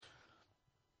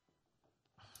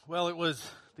Well,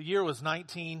 the year was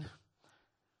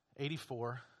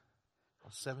 1984. I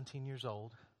was 17 years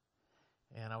old,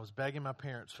 and I was begging my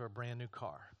parents for a brand new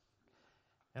car.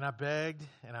 And I begged,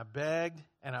 and I begged,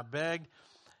 and I begged,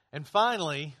 and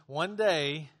finally, one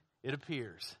day, it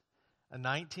appears, a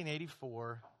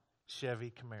 1984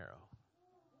 Chevy Camaro.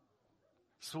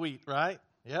 Sweet, right?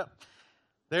 Yep.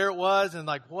 There it was, and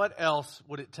what else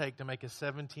would it take to make a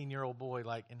 17-year-old boy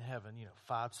in heaven?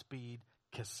 5-speed,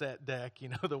 cassette deck,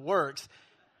 the works.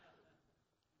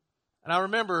 And I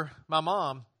remember my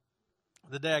mom,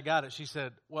 the day I got it, she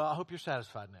said, "Well, I hope you're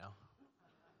satisfied now."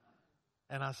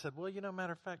 And I said, "Well,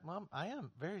 matter of fact, Mom, I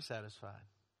am very satisfied."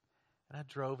 And I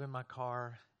drove in my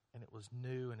car, and it was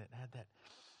new, and it had that,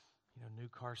 new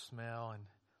car smell,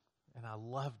 and I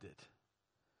loved it.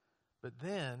 But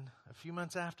then, a few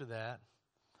months after that,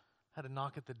 I had a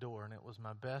knock at the door, and it was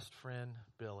my best friend,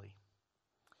 Billy.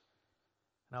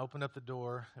 And I opened up the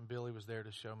door, and Billy was there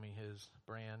to show me his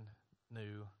brand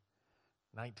new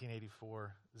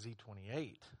 1984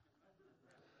 Z28,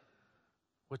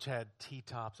 which had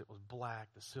T-tops. It was black,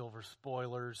 the silver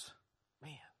spoilers.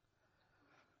 Man,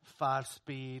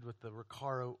 5-speed with the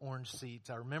Recaro orange seats.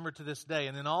 I remember to this day.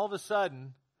 And then all of a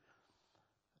sudden,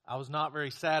 I was not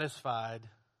very satisfied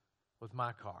with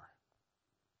my car.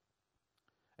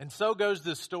 And so goes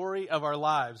the story of our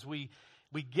lives. We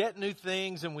get new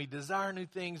things, and we desire new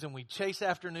things, and we chase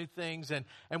after new things,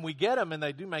 and we get them, and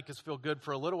they do make us feel good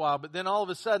for a little while. But then all of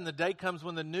a sudden, the day comes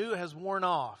when the new has worn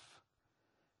off,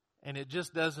 and it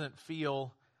just doesn't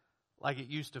feel like it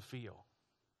used to feel.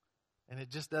 And it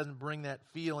just doesn't bring that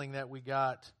feeling that we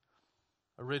got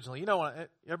originally.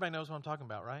 Everybody knows what I'm talking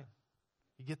about, right?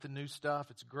 You get the new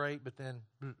stuff, it's great, but then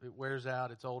it wears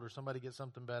out, it's older, somebody gets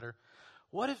something better.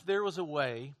 What if there was a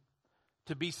way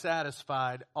to be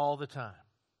satisfied all the time?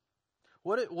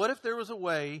 What if there was a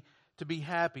way to be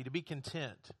happy, to be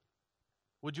content?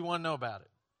 Would you want to know about it?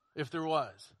 If there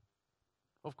was?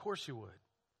 Of course you would.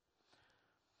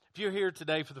 If you're here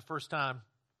today for the first time,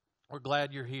 we're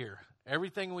glad you're here.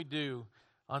 Everything we do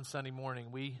on Sunday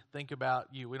morning, we think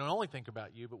about you. We don't only think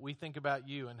about you, but we think about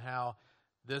you and how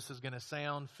this is going to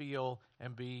sound, feel,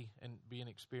 and be an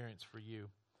experience for you.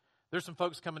 There's some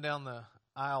folks coming down the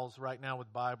aisles right now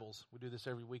with Bibles. We do this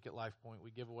every week at Life Point. We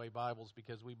give away Bibles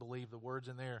because we believe the words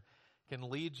in there can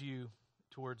lead you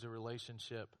towards a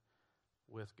relationship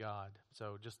with God.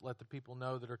 So just let the people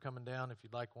know that are coming down. If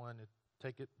you'd like one,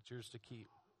 take it. It's yours to keep.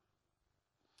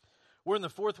 We're in the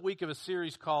 4th week of a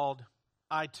series called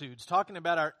iTudes, talking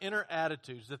about our inner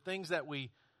attitudes, the things that we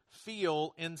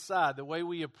feel inside, the way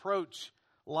we approach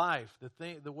life,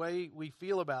 the way we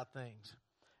feel about things.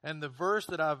 And the verse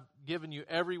that I've given you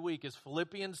every week is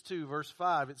Philippians 2, verse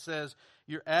 5. It says,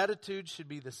 "Your attitude should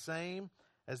be the same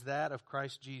as that of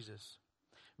Christ Jesus."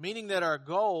 Meaning that our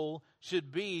goal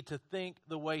should be to think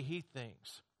the way He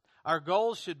thinks. Our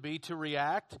goal should be to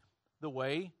react the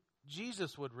way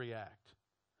Jesus would react.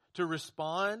 To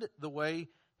respond the way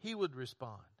He would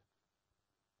respond.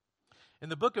 In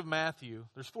the book of Matthew,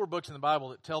 there's 4 books in the Bible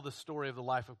that tell the story of the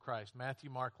life of Christ.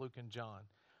 Matthew, Mark, Luke, and John.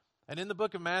 And in the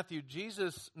book of Matthew,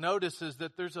 Jesus notices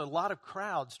that there's a lot of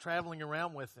crowds traveling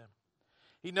around with Him.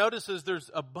 He notices there's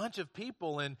a bunch of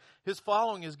people, and His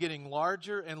following is getting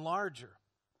larger and larger.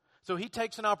 So He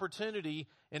takes an opportunity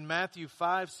in Matthew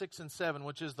 5, 6, and 7,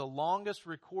 which is the longest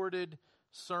recorded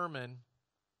sermon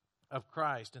of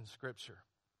Christ in Scripture.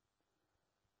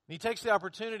 And He takes the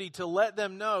opportunity to let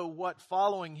them know what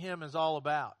following Him is all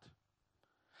about.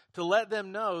 To let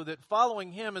them know that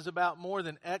following Him is about more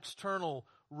than external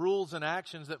rules and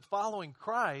actions, that following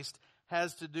Christ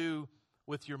has to do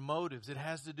with your motives. It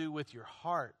has to do with your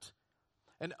heart.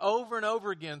 And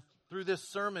over again through this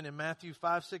sermon in Matthew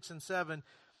 5, 6, and 7,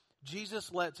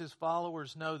 Jesus lets His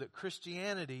followers know that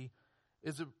Christianity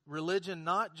is a religion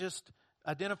not just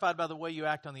identified by the way you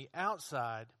act on the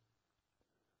outside,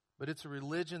 but it's a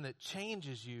religion that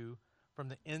changes you from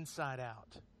the inside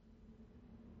out.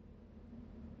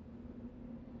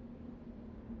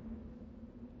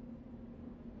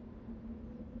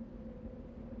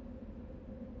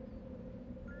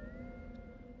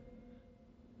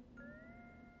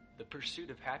 The pursuit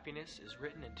of happiness is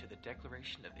written into the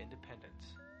Declaration of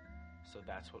Independence. So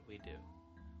that's what we do.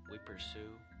 We pursue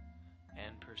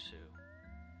and pursue.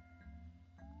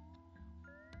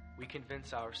 We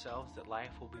convince ourselves that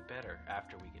life will be better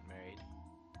after we get married,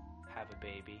 have a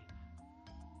baby,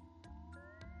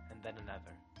 and then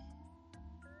another.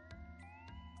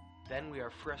 Then we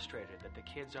are frustrated that the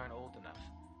kids aren't old enough,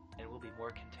 and we'll be more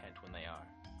content when they are.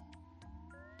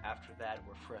 After that,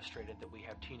 we're frustrated that we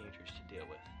have teenagers to deal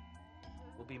with.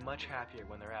 We'll be much happier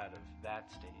when they're out of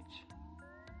that stage.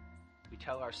 We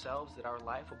tell ourselves that our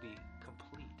life will be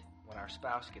complete when our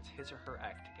spouse gets his or her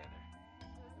act together,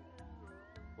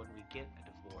 when we get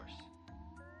a divorce,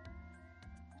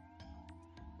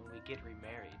 when we get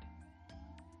remarried,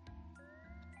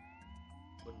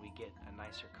 when we get a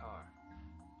nicer car,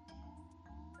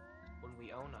 when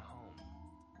we own a home,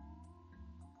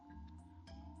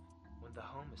 when the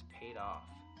home is paid off,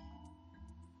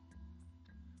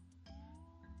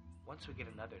 once we get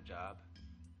another job,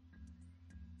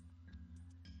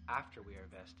 after we are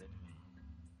vested,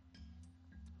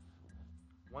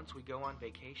 once we go on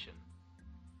vacation,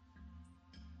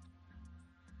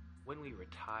 when we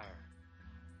retire.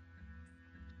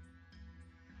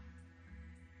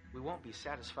 We won't be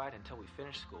satisfied until we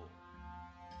finish school,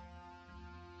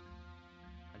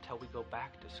 until we go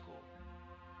back to school,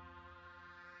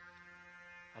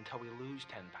 until we lose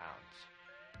 10 pounds,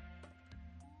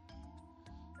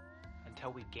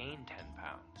 until we gain 10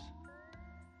 pounds,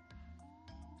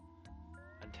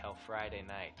 until Friday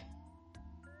night,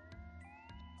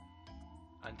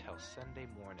 until Sunday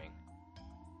morning,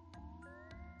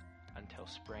 until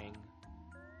spring,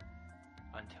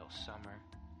 until summer,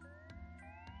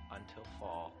 until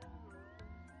fall,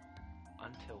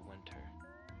 until winter,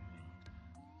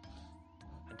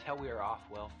 until we are off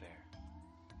welfare,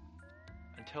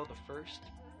 until the 1st,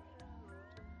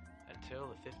 until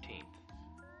the 15th,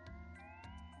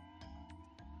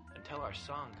 until our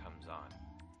song comes on,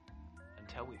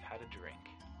 until we've had a drink,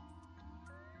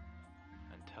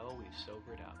 until we've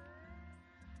sobered up,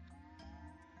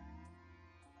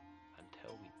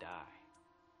 until we die,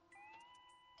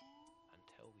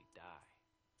 until we die.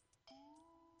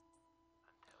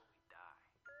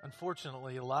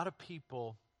 Unfortunately, a lot of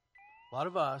people, a lot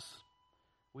of us,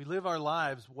 we live our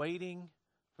lives waiting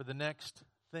for the next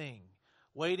thing,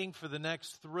 waiting for the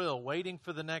next thrill, waiting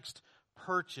for the next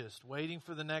purchase, waiting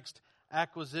for the next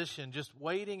acquisition, just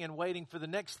waiting and waiting for the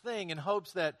next thing in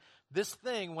hopes that this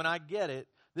thing, when I get it,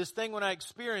 this thing when I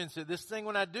experience it, this thing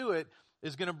when I do it,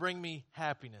 is going to bring me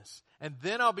happiness. And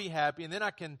then I'll be happy, and then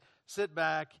I can sit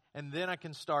back, and then I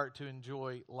can start to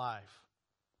enjoy life.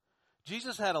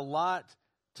 Jesus had a lot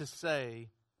to say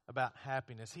about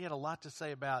happiness. He had a lot to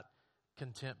say about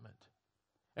contentment.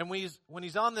 And when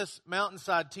he's on this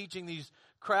mountainside teaching these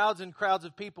crowds and crowds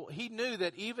of people, he knew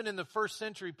that even in the first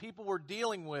century, people were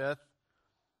dealing with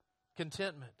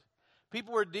contentment.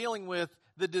 People were dealing with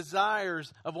the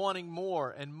desires of wanting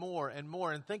more and more and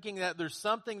more, and thinking that there's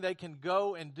something they can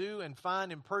go and do and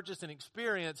find and purchase and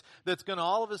experience that's going to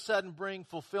all of a sudden bring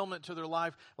fulfillment to their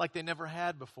life like they never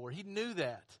had before. He knew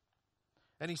that.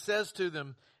 And he says to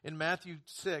them in Matthew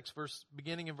 6,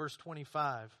 beginning in verse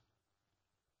 25,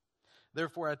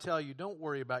 "Therefore I tell you, don't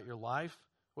worry about your life,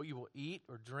 what you will eat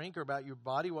or drink, or about your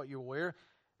body, what you will wear.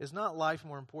 Is not life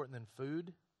more important than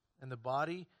food, and the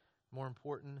body more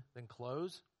important than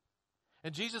clothes?"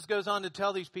 And Jesus goes on to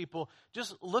tell these people,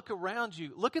 just look around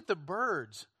you. Look at the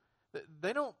birds.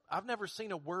 I've never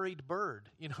seen a worried bird.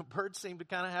 Birds seem to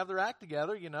kind of have their act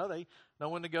together. They know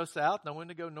when to go south, know when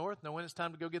to go north, know when it's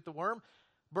time to go get the worm.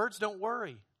 Birds don't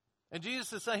worry. And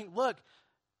Jesus is saying, look,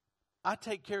 I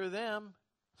take care of them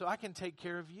so I can take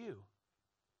care of you.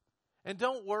 And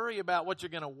don't worry about what you're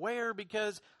going to wear,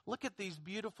 because look at these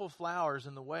beautiful flowers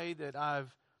and the way that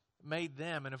I've made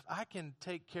them. And if I can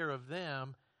take care of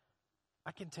them,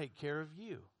 I can take care of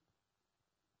you.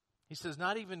 He says,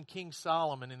 not even King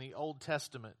Solomon in the Old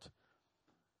Testament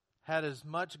had as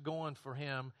much going for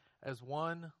him as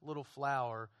one little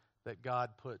flower that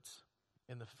God puts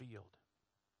in the field.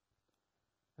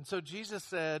 And so Jesus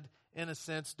said, in a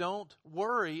sense, don't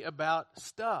worry about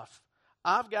stuff.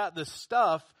 I've got the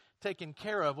stuff taken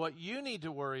care of. What you need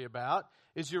to worry about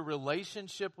is your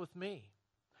relationship with me,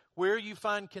 where you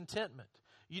find contentment.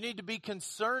 You need to be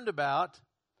concerned about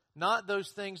not those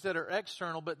things that are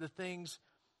external, but the things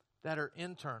that are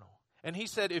internal. And he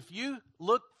said, if you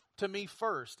look to me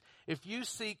first, if you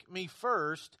seek me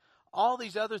first, all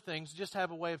these other things just have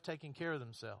a way of taking care of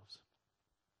themselves.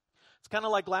 It's kind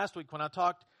of like last week when I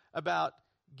talked about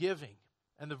giving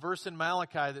and the verse in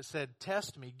Malachi that said,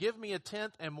 test me, give me a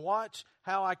tenth and watch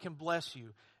how I can bless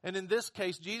you. And in this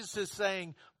case, Jesus is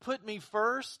saying, put me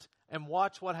first and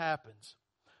watch what happens.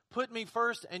 Put me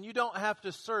first, and you don't have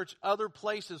to search other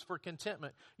places for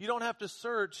contentment. You don't have to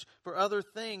search for other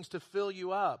things to fill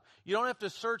you up. You don't have to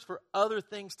search for other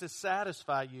things to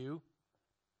satisfy you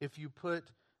if you put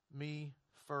me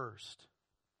first.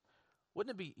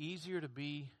 Wouldn't it be easier to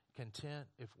be content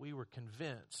if we were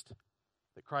convinced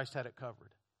that Christ had it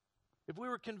covered? If we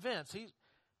were convinced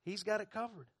He's got it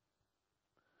covered.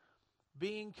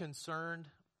 Being concerned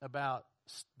about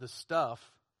the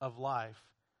stuff of life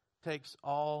takes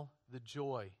all the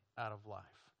joy out of life.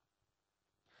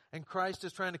 And Christ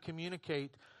is trying to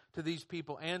communicate to these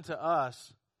people and to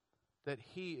us that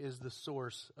He is the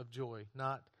source of joy,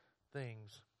 not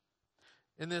things.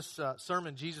 In this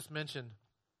sermon, Jesus mentioned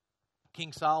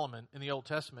King Solomon in the Old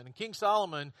Testament. And King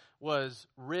Solomon was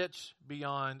rich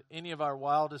beyond any of our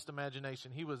wildest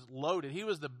imagination. He was loaded. He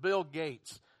was the Bill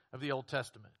Gates of the Old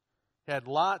Testament. He had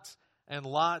lots and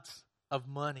lots of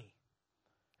money.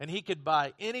 And he could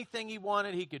buy anything he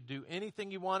wanted. He could do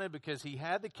anything he wanted because he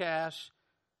had the cash,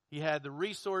 he had the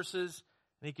resources,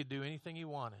 and he could do anything he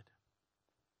wanted.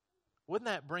 Wouldn't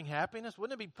that bring happiness?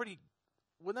 Wouldn't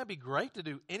that be great to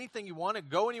do anything you wanted,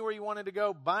 go anywhere you wanted to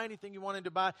go, buy anything you wanted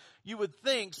to buy? You would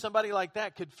think somebody like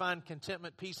that could find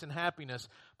contentment, peace, and happiness.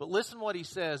 But listen to what he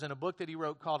says in a book that he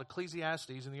wrote called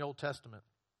Ecclesiastes in the Old Testament.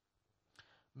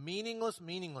 Meaningless,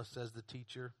 meaningless, says the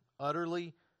teacher,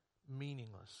 utterly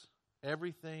meaningless.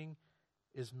 Everything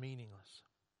is meaningless.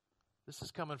 This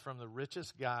is coming from the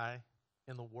richest guy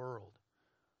in the world.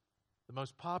 The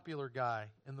most popular guy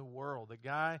in the world. The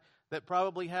guy that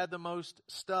probably had the most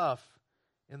stuff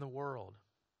in the world.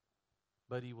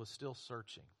 But he was still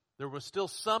searching. There was still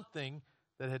something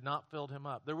that had not filled him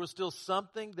up. There was still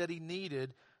something that he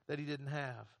needed that he didn't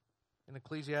have. In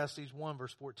Ecclesiastes 1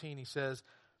 verse 14 he says,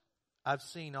 I've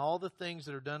seen all the things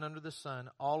that are done under the sun.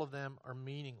 All of them are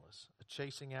meaningless, a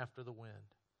chasing after the wind.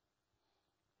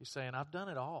 He's saying, I've done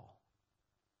it all.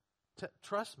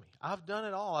 Trust me, I've done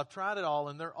it all. I've tried it all,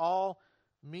 and they're all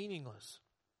meaningless.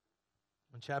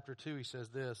 In chapter 2, he says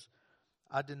this,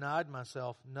 I denied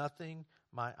myself nothing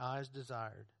my eyes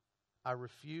desired. I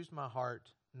refused my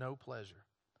heart no pleasure.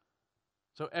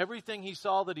 So everything he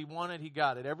saw that he wanted, he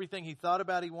got it. Everything he thought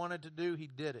about he wanted to do, he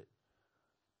did it.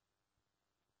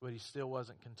 But he still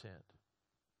wasn't content.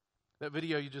 That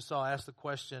video you just saw asked the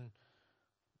question,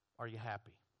 are you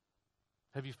happy?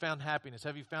 Have you found happiness?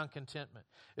 Have you found contentment?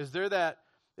 Is there that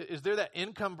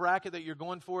income bracket that you're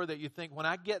going for that you think, when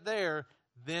I get there,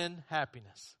 then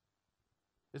happiness?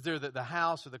 Is there the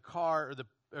house or the car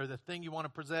or the thing you want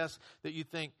to possess that you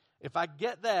think, if I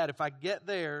get that, if I get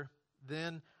there,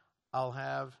 then I'll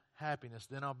have happiness,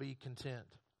 then I'll be content?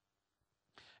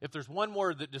 If there's one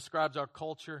word that describes our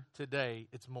culture today,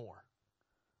 it's more.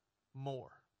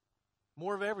 More.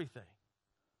 More of everything.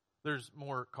 There's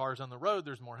more cars on the road.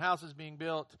 There's more houses being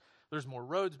built. There's more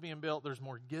roads being built. There's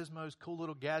more gizmos, cool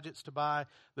little gadgets to buy.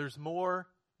 There's more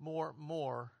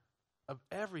of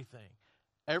everything.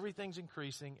 Everything's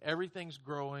increasing. Everything's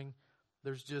growing.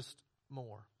 There's just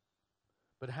more.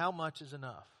 But how much is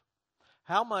enough?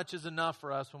 How much is enough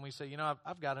for us when we say,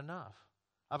 I've got enough.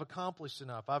 I've accomplished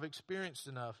enough. I've experienced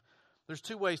enough. There's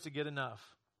two ways to get enough.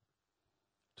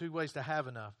 Two ways to have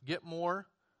enough. Get more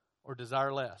or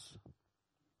desire less.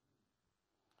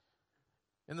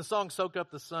 In the song Soak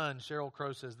Up the Sun, Sheryl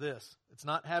Crow says this, it's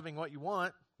not having what you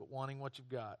want, but wanting what you've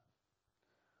got.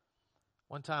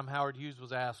 One time Howard Hughes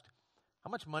was asked, how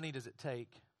much money does it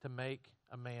take to make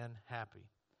a man happy?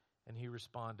 And he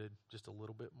responded, just a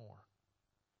little bit more.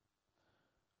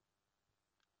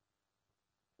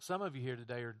 Some of you here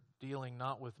today are dealing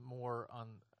not with more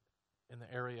in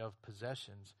the area of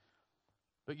possessions,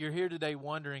 but you're here today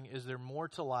wondering, is there more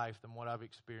to life than what I've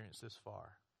experienced this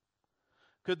far?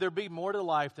 Could there be more to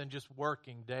life than just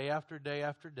working day after day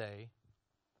after day,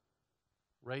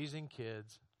 raising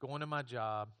kids, going to my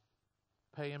job,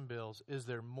 paying bills? Is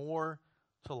there more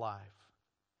to life?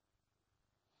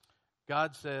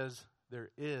 God says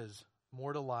there is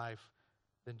more to life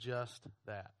than just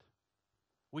that.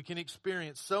 We can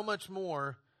experience so much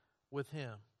more with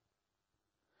Him.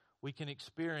 We can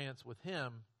experience with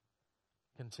Him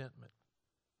contentment.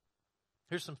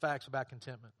 Here's some facts about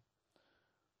contentment.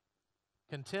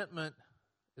 Contentment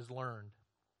is learned.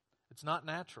 It's not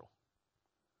natural.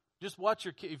 Just watch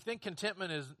your kids. If you think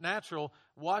contentment is natural,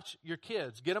 watch your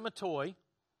kids. Get them a toy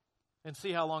and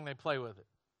see how long they play with it.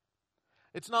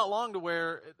 It's not long to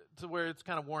where it's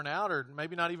kind of worn out, or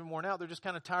maybe not even worn out. They're just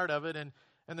kind of tired of it and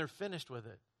they're finished with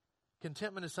it.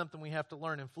 Contentment is something we have to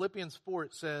learn. In Philippians 4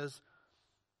 it says,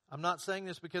 I'm not saying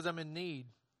this because I'm in need,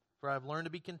 for I've learned to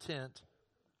be content,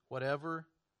 whatever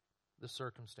the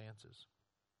circumstances.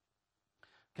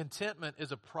 Contentment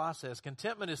is a process.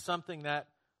 Contentment is something that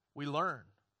we learn.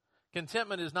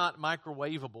 Contentment is not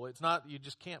microwavable. It's not, you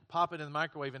just can't pop it in the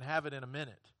microwave and have it in a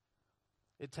minute.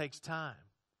 It takes time.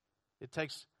 It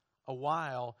takes a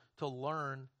while to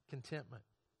learn contentment.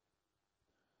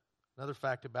 Another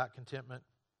fact about contentment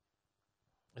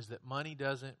is that money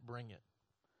doesn't bring it.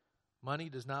 Money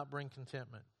does not bring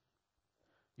contentment.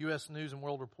 U.S. News and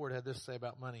World Report had this to say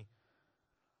about money.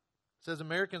 It says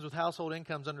Americans with household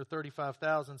incomes under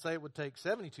 $35,000 say it would take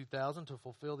 $72,000 to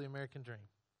fulfill the American dream.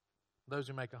 Those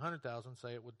who make 100,000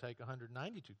 say it would take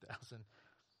 192,000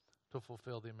 to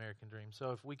fulfill the American dream.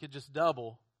 So if we could just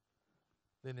double,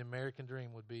 then the American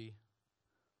dream would be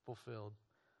fulfilled.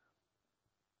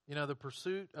 You know, the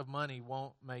pursuit of money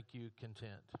won't make you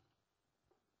content.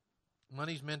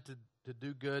 Money's meant to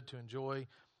do good, to enjoy,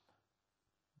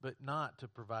 but not to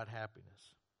provide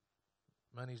happiness.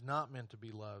 Money's not meant to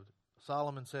be loved.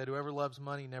 Solomon said, whoever loves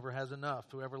money never has enough.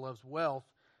 Whoever loves wealth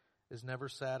is never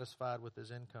satisfied with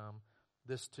his income.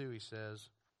 This too, he says,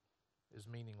 is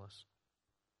meaningless.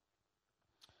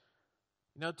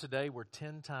 You know, today we're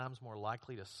 10 times more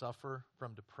likely to suffer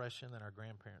from depression than our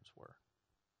grandparents were.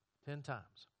 10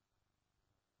 times.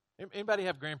 Anybody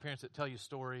have grandparents that tell you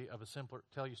stories of a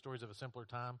simpler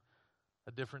time,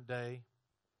 a different day,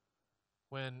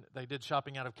 when they did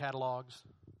shopping out of catalogs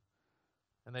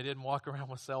and they didn't walk around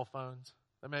with cell phones?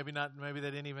 Maybe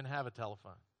they didn't even have a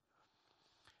telephone.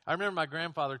 I remember my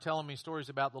grandfather telling me stories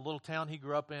about the little town he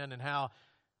grew up in and how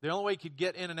the only way he could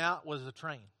get in and out was a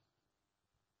train.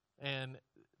 And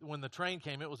when the train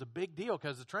came, it was a big deal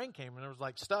because the train came and there was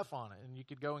like stuff on it, and you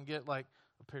could go and get like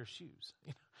a pair of shoes.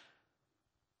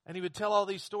 And he would tell all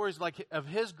these stories like of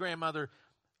his grandmother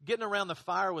getting around the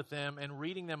fire with them and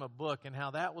reading them a book, and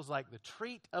how that was like the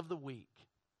treat of the week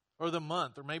or the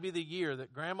month or maybe the year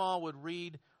that Grandma would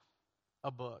read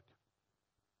a book.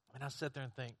 And I sit there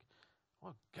and think,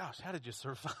 oh gosh, how did you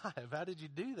survive? How did you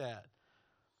do that?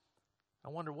 I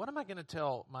wonder, what am I going to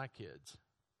tell my kids?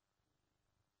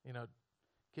 You know,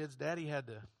 kids, Daddy had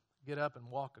to get up and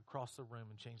walk across the room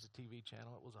and change the TV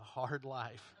channel. It was a hard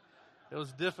life. It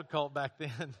was difficult back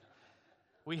then.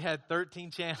 We had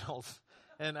 13 channels,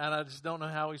 and I just don't know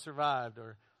how we survived.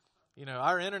 Or, you know,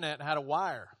 our internet had a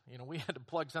wire. You know, we had to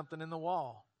plug something in the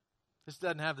wall. This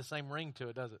doesn't have the same ring to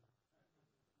it, does it?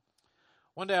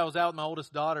 One day I was out with my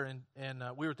oldest daughter, and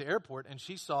we were at the airport, and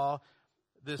she saw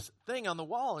this thing on the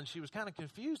wall, and she was kind of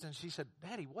confused, and she said,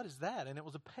 Daddy, what is that? And it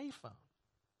was a payphone.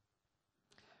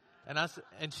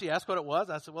 And she asked what it was.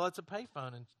 I said, well, it's a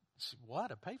payphone. And she,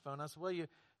 what, a payphone? I said, well, you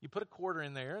put a quarter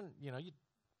in there, and, you know, you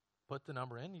put the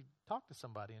number in, you talk to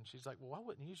somebody. And she's like, well, why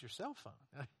wouldn't you use your cell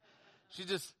phone? She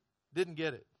just didn't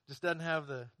get it. Just doesn't have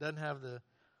the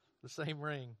same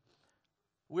ring.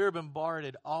 We're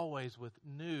bombarded always with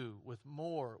new, with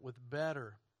more, with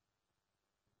better,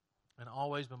 and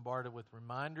always bombarded with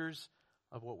reminders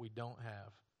of what we don't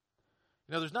have.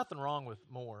 You know, there's nothing wrong with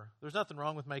more. There's nothing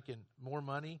wrong with making more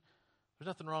money. There's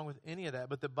nothing wrong with any of that.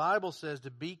 But the Bible says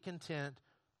to be content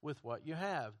with what you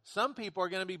have. Some people are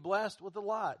going to be blessed with a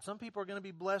lot. Some people are going to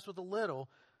be blessed with a little.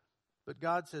 But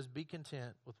God says be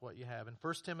content with what you have. In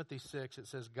 1 Timothy 6, it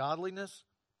says, godliness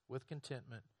with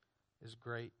contentment is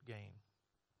great gain.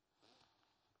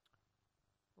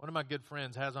 One of my good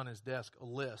friends has on his desk a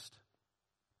list.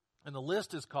 And the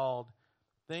list is called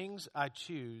Things I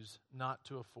Choose Not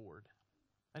to Afford.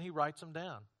 And he writes them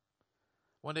down.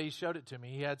 One day he showed it to me.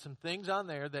 He had some things on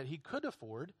there that he could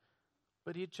afford,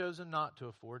 but he had chosen not to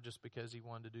afford just because he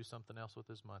wanted to do something else with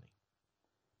his money.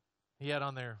 He had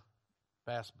on there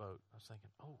bass boat. I was thinking,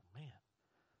 oh man,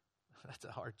 that's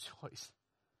a hard choice.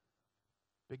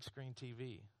 Big screen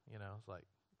TV, you know, it's like,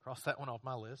 cross that one off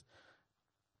my list.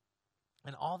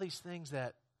 And all these things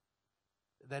that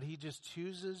he just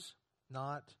chooses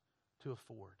not to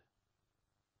afford.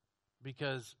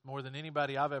 Because more than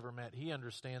anybody I've ever met, he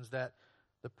understands that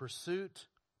the pursuit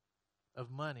of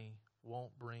money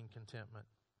won't bring contentment.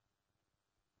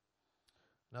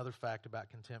 Another fact about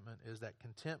contentment is that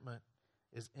contentment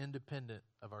is independent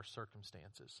of our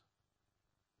circumstances.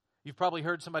 You've probably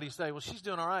heard somebody say, well, she's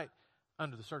doing all right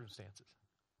under the circumstances.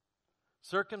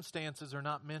 Circumstances are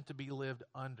not meant to be lived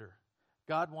under.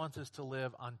 God wants us to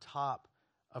live on top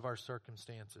of our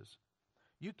circumstances.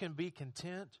 You can be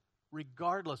content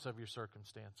regardless of your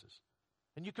circumstances.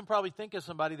 And you can probably think of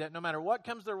somebody that no matter what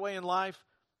comes their way in life,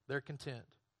 they're content.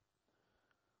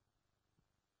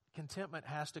 Contentment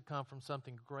has to come from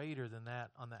something greater than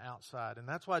that on the outside. And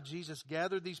that's why Jesus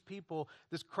gathered these people,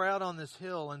 this crowd on this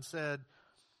hill, and said,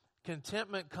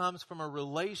 contentment comes from a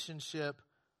relationship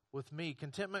with me.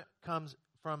 Contentment comes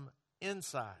from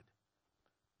inside,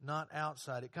 not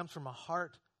outside. It comes from a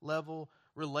heart-level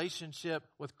relationship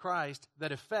with Christ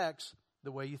that affects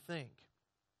the way you think.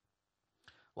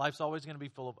 Life's always going to be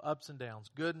full of ups and downs,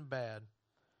 good and bad.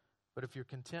 But if your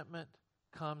contentment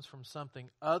comes from something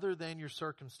other than your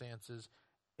circumstances,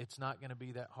 it's not going to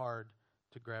be that hard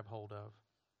to grab hold of.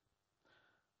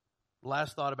 The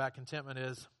last thought about contentment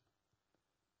is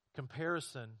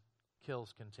comparison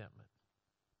kills contentment.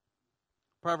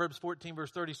 Proverbs 14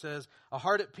 verse 30 says, a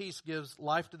heart at peace gives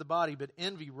life to the body, but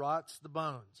envy rots the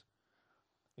bones.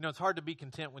 You know, it's hard to be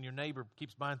content when your neighbor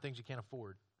keeps buying things you can't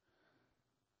afford.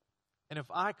 And if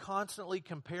I constantly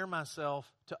compare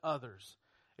myself to others,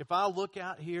 if I look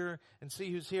out here and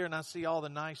see who's here and I see all the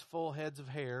nice full heads of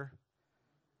hair,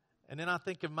 and then I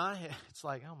think of my head, it's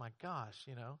like, oh my gosh,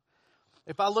 you know.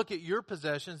 If I look at your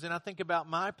possessions and I think about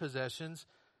my possessions,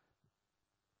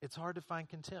 it's hard to find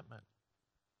contentment.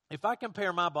 If I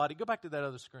compare my body, go back to that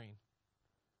other screen.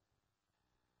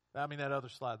 I mean that other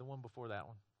slide, the one before that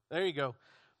one. There you go.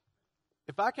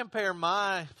 If I compare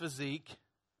my physique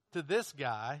to this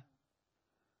guy,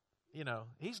 you know,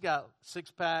 he's got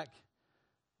six-pack,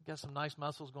 got some nice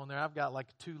muscles going there. I've got like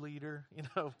a 2-liter,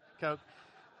 Coke.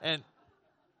 And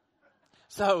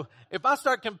so if I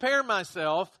start comparing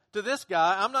myself to this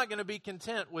guy, I'm not going to be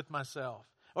content with myself.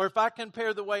 Or if I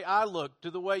compare the way I look to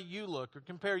the way you look, or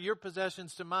compare your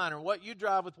possessions to mine, or what you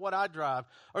drive with what I drive,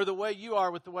 or the way you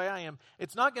are with the way I am,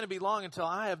 it's not going to be long until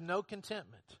I have no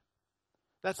contentment.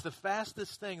 That's the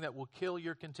fastest thing that will kill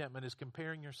your contentment, is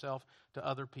comparing yourself to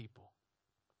other people.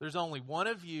 There's only one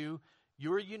of you.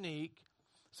 You're unique.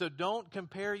 So don't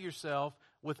compare yourself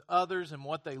with others and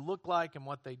what they look like and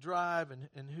what they drive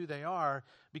and who they are,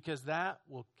 because that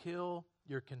will kill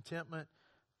your contentment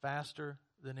faster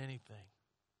than anything.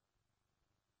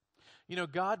 You know,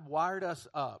 God wired us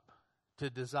up to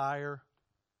desire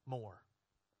more.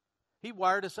 He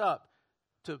wired us up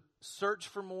to search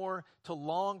for more, to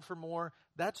long for more.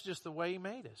 That's just the way He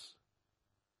made us.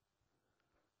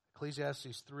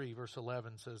 Ecclesiastes 3, verse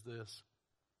 11 says this: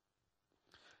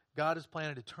 God has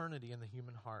planted eternity in the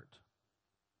human heart.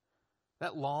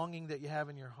 That longing that you have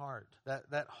in your heart,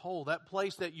 that hole, that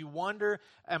place that you wonder,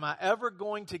 am I ever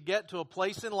going to get to a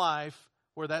place in life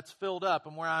where that's filled up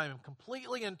and where I am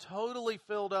completely and totally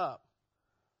filled up?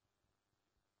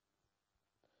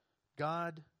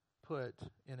 God put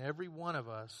in every one of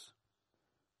us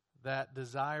that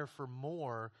desire for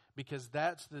more, because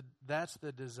that's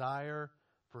the desire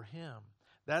for Him.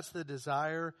 That's the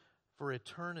desire for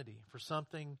eternity, for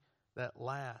something that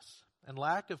lasts. And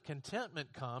lack of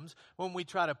contentment comes when we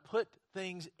try to put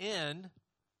things in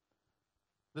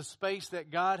the space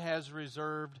that God has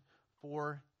reserved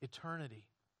for eternity.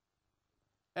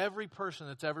 Every person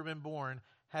that's ever been born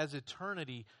has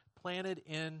eternity planted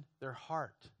in their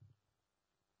heart.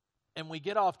 And we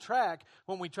get off track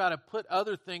when we try to put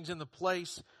other things in the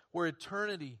place where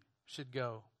eternity should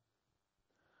go.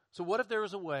 So what if there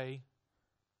was a way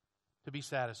to be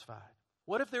satisfied?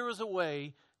 What if there was a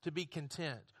way to be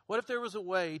content? What if there was a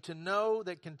way to know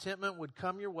that contentment would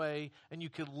come your way and you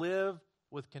could live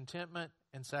with contentment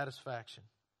and satisfaction?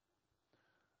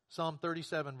 Psalm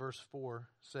 37 verse 4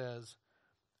 says,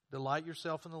 "Delight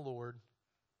yourself in the Lord,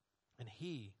 and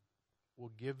He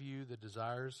will give you the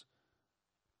desires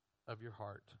of your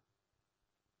heart."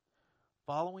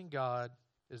 Following God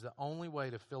is the only way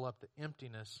to fill up the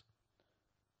emptiness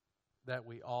that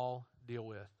we all deal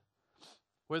with.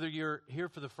 Whether you're here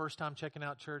for the first time checking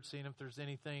out church, seeing if there's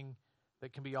anything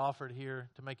that can be offered here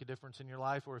to make a difference in your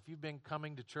life, or if you've been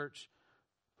coming to church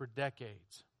for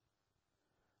decades,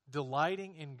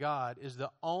 delighting in God is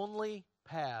the only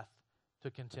path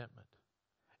to contentment,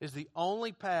 is the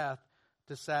only path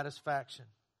to satisfaction.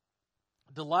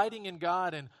 Delighting in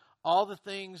God and all the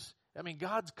things, I mean,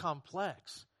 God's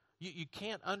complex. You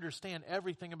can't understand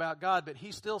everything about God, but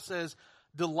He still says,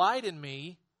 delight in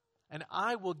me, and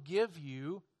I will give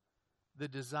you the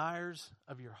desires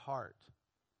of your heart.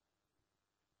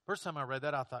 First time I read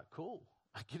that, I thought, cool,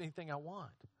 I get anything I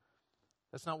want.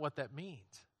 That's not what that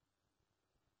means.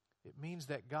 It means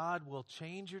that God will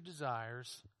change your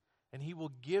desires, and He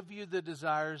will give you the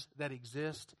desires that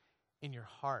exist in your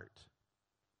heart.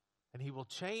 And He will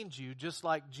change you, just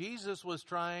like Jesus was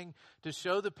trying to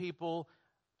show the people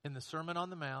in the Sermon on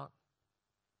the Mount.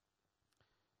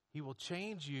 He will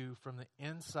change you from the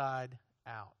inside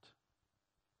out.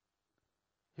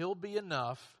 He'll be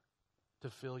enough to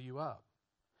fill you up.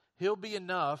 He'll be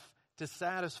enough to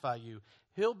satisfy you.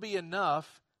 He'll be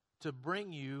enough to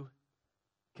bring you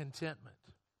contentment.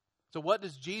 So what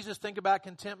does Jesus think about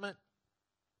contentment?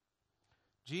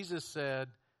 Jesus said,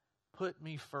 put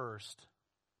me first,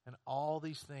 and all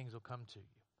these things will come to you.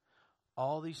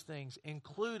 All these things,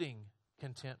 including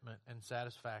contentment and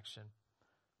satisfaction,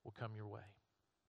 will come your way.